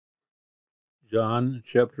John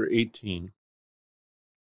chapter 18.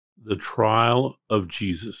 The trial of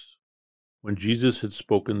Jesus. When Jesus had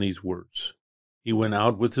spoken these words, he went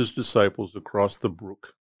out with his disciples across the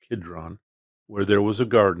brook Kidron, where there was a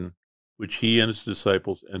garden, which he and his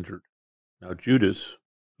disciples entered. Now Judas,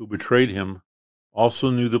 who betrayed him, also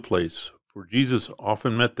knew the place, for Jesus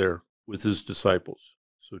often met there with his disciples.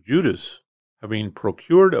 So Judas, having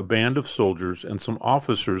procured a band of soldiers and some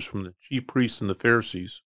officers from the chief priests and the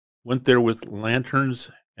Pharisees, went there with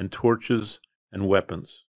lanterns and torches and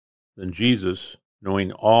weapons. Then Jesus,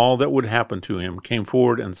 knowing all that would happen to him, came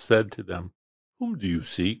forward and said to them, "Whom do you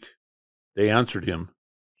seek?" They answered him,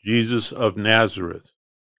 "Jesus of Nazareth."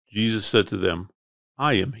 Jesus said to them,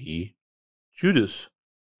 "I am he." Judas,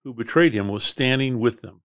 who betrayed him, was standing with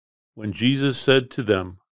them. When Jesus said to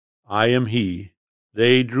them, "I am he,"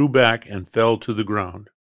 they drew back and fell to the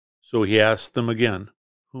ground. So he asked them again,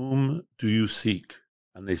 "Whom do you seek?"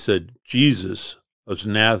 And they said, "Jesus of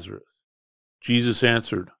Nazareth." Jesus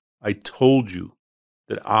answered, "I told you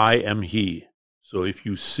that I am he. So if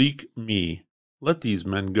you seek me, let these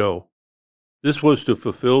men go." This was to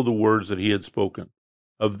fulfill the words that he had spoken.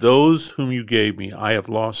 "Of those whom you gave me, I have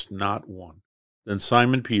lost not one." Then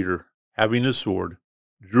Simon Peter, having a sword,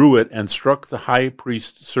 drew it and struck the high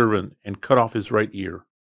priest's servant and cut off his right ear.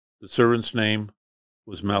 The servant's name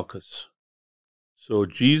was Malchus. So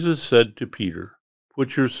Jesus said to Peter,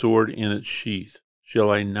 "Put your sword in its sheath. Shall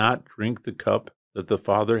I not drink the cup that the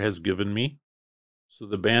Father has given me?" So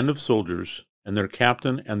the band of soldiers and their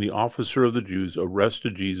captain and the officer of the Jews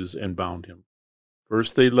arrested Jesus and bound him.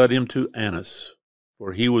 First they led him to Annas,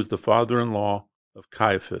 for he was the father-in-law of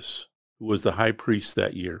Caiaphas, who was the high priest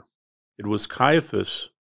that year. It was Caiaphas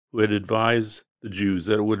who had advised the Jews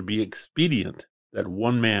that it would be expedient that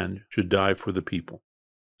one man should die for the people.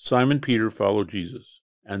 Simon Peter followed Jesus,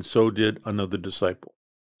 and so did another disciple.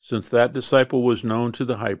 Since that disciple was known to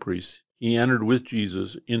the high priest, he entered with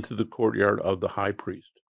Jesus into the courtyard of the high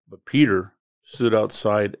priest. But Peter stood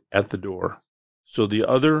outside at the door. So the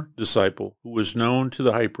other disciple, who was known to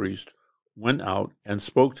the high priest, went out and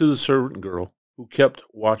spoke to the servant girl who kept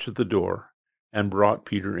watch at the door, and brought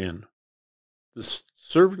Peter in. The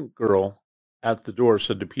servant girl at the door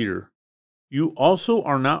said to Peter, "You also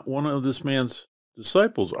are not one of this man's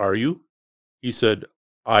disciples, are you?" He said,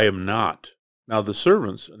 "I am not." Now the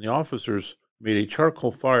servants and the officers made a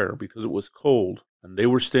charcoal fire because it was cold, and they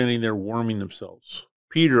were standing there warming themselves.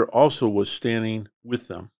 Peter also was standing with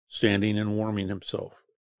them, standing and warming himself.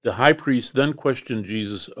 The high priest then questioned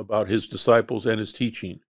Jesus about his disciples and his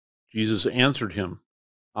teaching. Jesus answered him,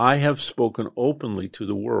 "I have spoken openly to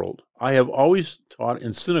the world. I have always taught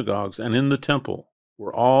in synagogues and in the temple,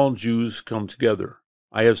 where all Jews come together.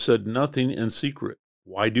 I have said nothing in secret.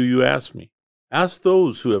 Why do you ask me? Ask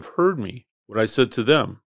those who have heard me what I said to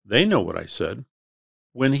them. They know what I said."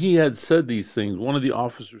 When he had said these things, one of the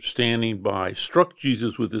officers standing by struck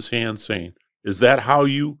Jesus with his hand, saying, "Is that how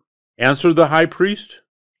you answer the high priest?"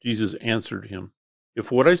 Jesus answered him, "If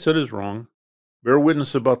what I said is wrong, bear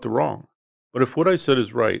witness about the wrong. But if what I said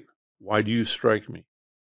is right, why do you strike me?"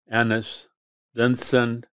 Annas then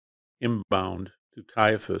sent him bound to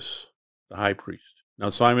Caiaphas, the high priest. Now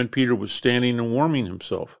Simon Peter was standing and warming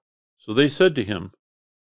himself. So they said to him,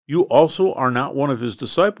 "You also are not one of his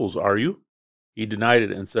disciples, are you?" He denied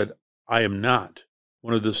it and said, "I am not."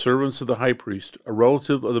 One of the servants of the high priest, a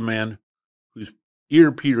relative of the man whose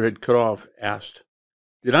ear Peter had cut off, asked,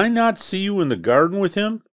 "Did I not see you in the garden with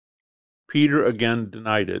him?" Peter again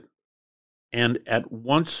denied it, and at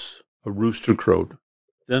once a rooster crowed.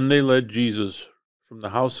 Then they led Jesus from the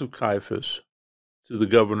house of Caiaphas to the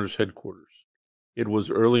governor's headquarters. It was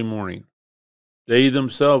early morning. They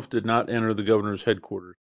themselves did not enter the governor's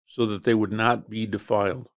headquarters, so that they would not be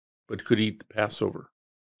defiled, but could eat the Passover.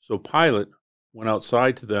 So Pilate went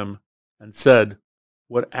outside to them and said,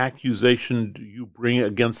 "What accusation do you bring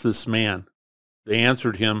against this man?" They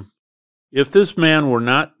answered him, "If this man were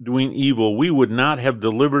not doing evil, we would not have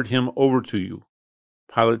delivered him over to you."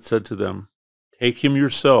 Pilate said to them, "Take him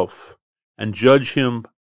yourself and judge him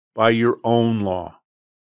by your own law."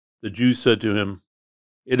 The Jews said to him,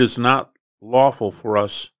 "It is not lawful for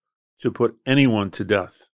us to put anyone to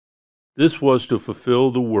death." This was to fulfill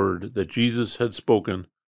the word that Jesus had spoken,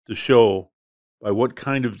 to show by what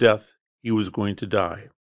kind of death he was going to die.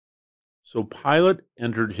 So Pilate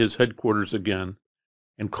entered his headquarters again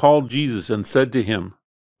and called Jesus and said to him,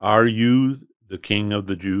 "Are you the king of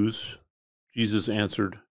the Jews?" Jesus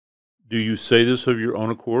answered, "Do you say this of your own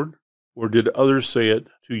accord, or did others say it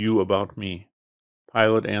to you about me?"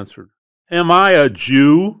 Pilate answered, "Am I a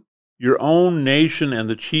Jew? Your own nation and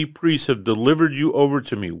the chief priests have delivered you over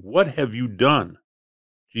to me. What have you done?"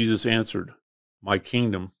 Jesus answered, My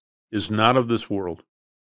kingdom is not of this world.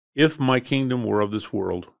 If my kingdom were of this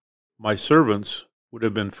world, my servants would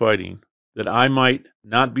have been fighting, that I might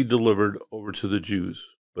not be delivered over to the Jews.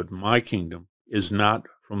 But my kingdom is not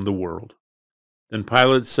from the world. Then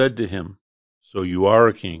Pilate said to him, So you are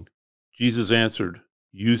a king? Jesus answered,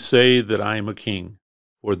 You say that I am a king.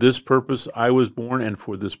 For this purpose I was born, and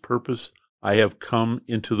for this purpose I have come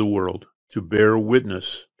into the world, to bear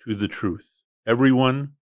witness to the truth.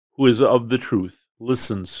 Everyone who is of the truth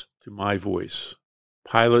listens to my voice.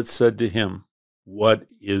 Pilate said to him, What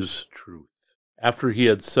is truth? After he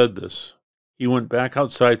had said this, he went back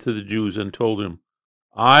outside to the Jews and told them,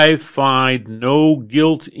 I find no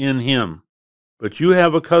guilt in him, but you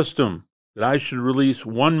have a custom that I should release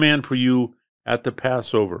one man for you at the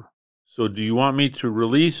Passover. So do you want me to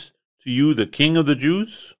release to you the king of the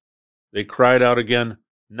Jews? They cried out again,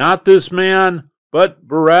 Not this man, but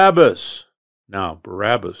Barabbas. Now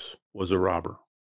Barabbas was a robber.